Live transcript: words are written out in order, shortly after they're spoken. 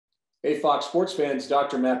Hey, Fox Sports fans,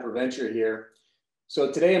 Dr. Matt Provencher here.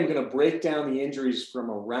 So today I'm going to break down the injuries from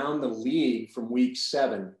around the league from week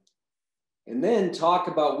 7, and then talk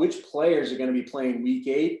about which players are going to be playing week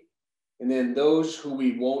 8, and then those who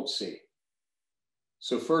we won't see.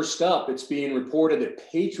 So first up, it's being reported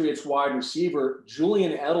that Patriots wide receiver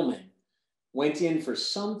Julian Edelman went in for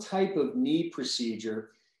some type of knee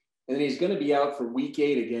procedure, and then he's going to be out for week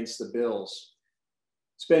 8 against the Bills.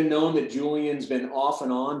 It's been known that Julian's been off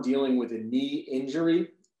and on dealing with a knee injury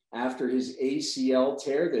after his ACL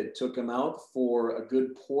tear that took him out for a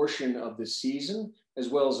good portion of the season, as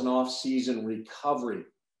well as an off-season recovery.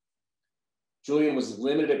 Julian was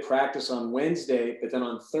limited at practice on Wednesday, but then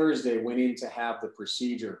on Thursday went in to have the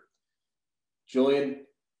procedure. Julian,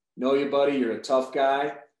 know you, buddy. You're a tough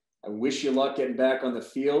guy. I wish you luck getting back on the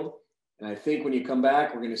field. And I think when you come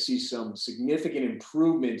back, we're going to see some significant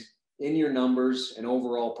improvement in your numbers and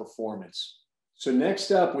overall performance. So next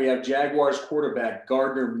up, we have Jaguars quarterback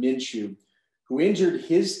Gardner Minshew, who injured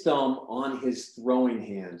his thumb on his throwing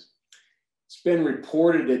hand. It's been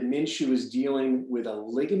reported that Minshew is dealing with a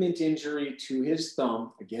ligament injury to his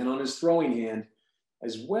thumb, again on his throwing hand,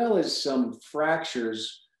 as well as some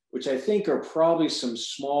fractures, which I think are probably some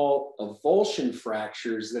small avulsion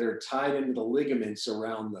fractures that are tied into the ligaments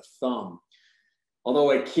around the thumb.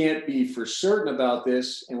 Although I can't be for certain about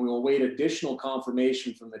this, and we will await additional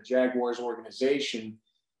confirmation from the Jaguars organization,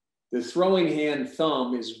 the throwing hand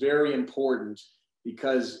thumb is very important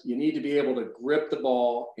because you need to be able to grip the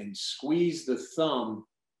ball and squeeze the thumb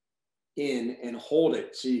in and hold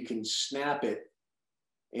it so you can snap it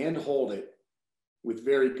and hold it with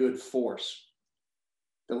very good force.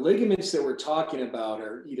 The ligaments that we're talking about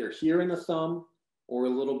are either here in the thumb or a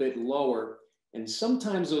little bit lower. And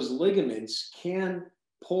sometimes those ligaments can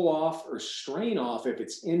pull off or strain off if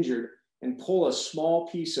it's injured and pull a small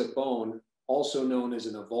piece of bone, also known as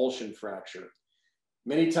an avulsion fracture.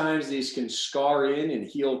 Many times these can scar in and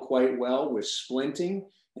heal quite well with splinting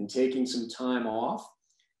and taking some time off.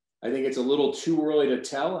 I think it's a little too early to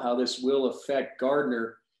tell how this will affect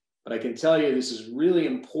Gardner, but I can tell you this is really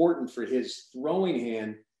important for his throwing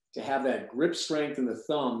hand to have that grip strength in the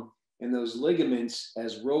thumb and those ligaments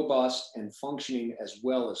as robust and functioning as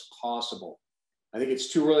well as possible. I think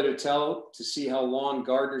it's too early to tell to see how long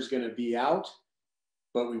Gardner's going to be out,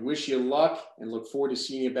 but we wish you luck and look forward to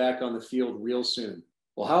seeing you back on the field real soon.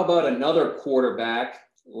 Well, how about another quarterback?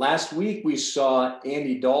 Last week we saw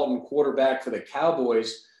Andy Dalton, quarterback for the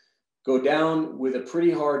Cowboys, go down with a pretty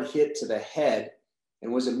hard hit to the head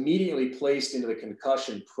and was immediately placed into the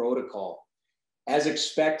concussion protocol. As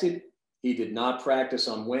expected, he did not practice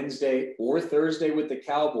on Wednesday or Thursday with the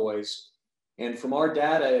Cowboys. And from our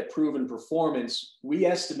data at Proven Performance, we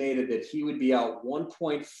estimated that he would be out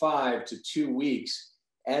 1.5 to 2 weeks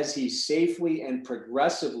as he safely and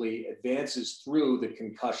progressively advances through the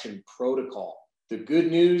concussion protocol. The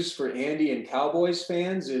good news for Andy and Cowboys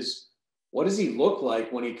fans is, what does he look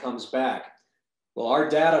like when he comes back? Well, our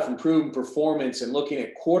data from Proven Performance and looking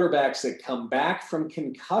at quarterbacks that come back from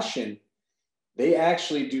concussion, they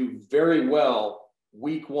actually do very well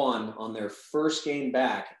week 1 on their first game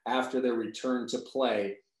back after their return to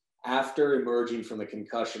play, after emerging from the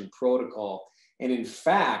concussion protocol. And in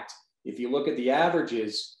fact, if you look at the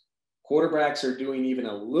averages, quarterbacks are doing even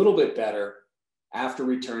a little bit better after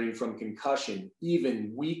returning from concussion,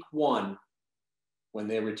 even week 1 when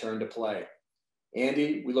they return to play.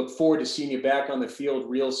 Andy, we look forward to seeing you back on the field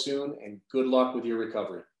real soon, and good luck with your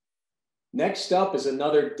recovery. Next up is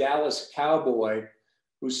another Dallas Cowboy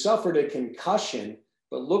who suffered a concussion,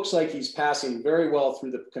 but looks like he's passing very well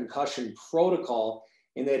through the concussion protocol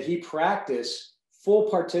in that he practiced full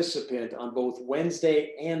participant on both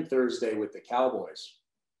Wednesday and Thursday with the Cowboys.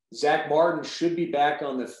 Zack Martin should be back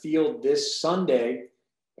on the field this Sunday.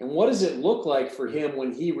 And what does it look like for him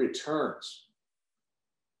when he returns?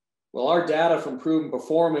 Well, our data from Proven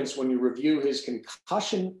Performance, when you review his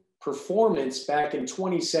concussion performance back in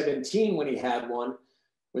 2017 when he had one,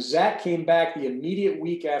 was Zack came back the immediate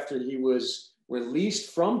week after he was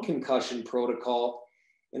released from concussion protocol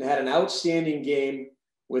and had an outstanding game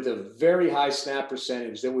with a very high snap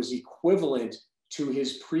percentage that was equivalent to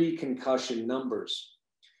his pre-concussion numbers.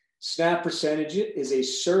 Snap percentage is a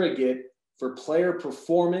surrogate for player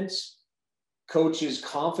performance, coach's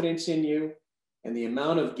confidence in you, and the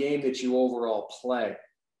amount of game that you overall play.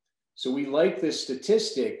 So we like this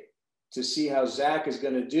statistic to see how Zack is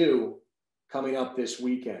going to do coming up this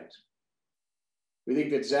weekend. We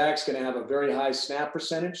think that Zack's going to have a very high snap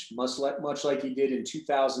percentage, much like he did in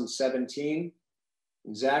 2017.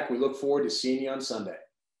 And Zack, we look forward to seeing you on Sunday.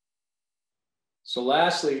 So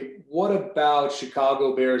lastly, what about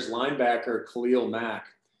Chicago Bears linebacker Khalil Mack?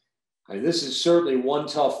 I mean, this is certainly one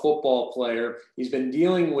tough football player. He's been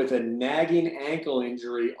dealing with a nagging ankle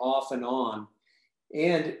injury off and on,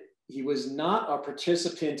 and he was not a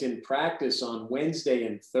participant in practice on Wednesday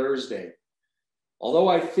and Thursday. Although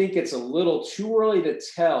I think it's a little too early to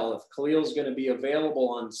tell if Khalil's going to be available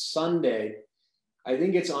on Sunday, I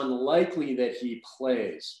think it's unlikely that he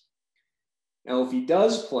plays. Now, if he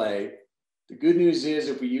does play, the good news is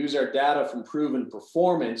if we use our data from Proven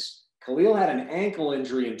Performance, Khalil had an ankle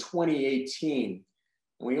injury in 2018.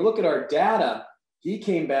 And when you look at our data, he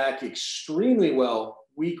came back extremely well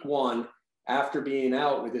week 1 after being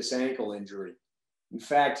out with this ankle injury. In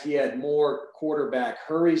fact, he had more quarterback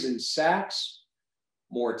hurries and sacks,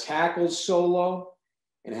 more tackles solo,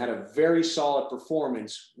 and had a very solid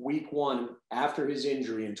performance week 1 after his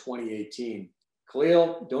injury in 2018.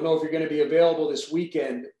 Khalil, don't know if you're going to be available this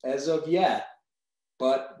weekend as of yet,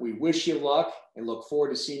 but we wish you luck and look forward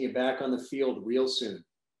to seeing you back on the field real soon.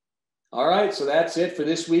 All right, so that's it for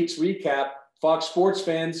this week's recap. Fox Sports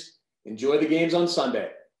fans, enjoy the games on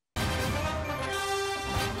Sunday.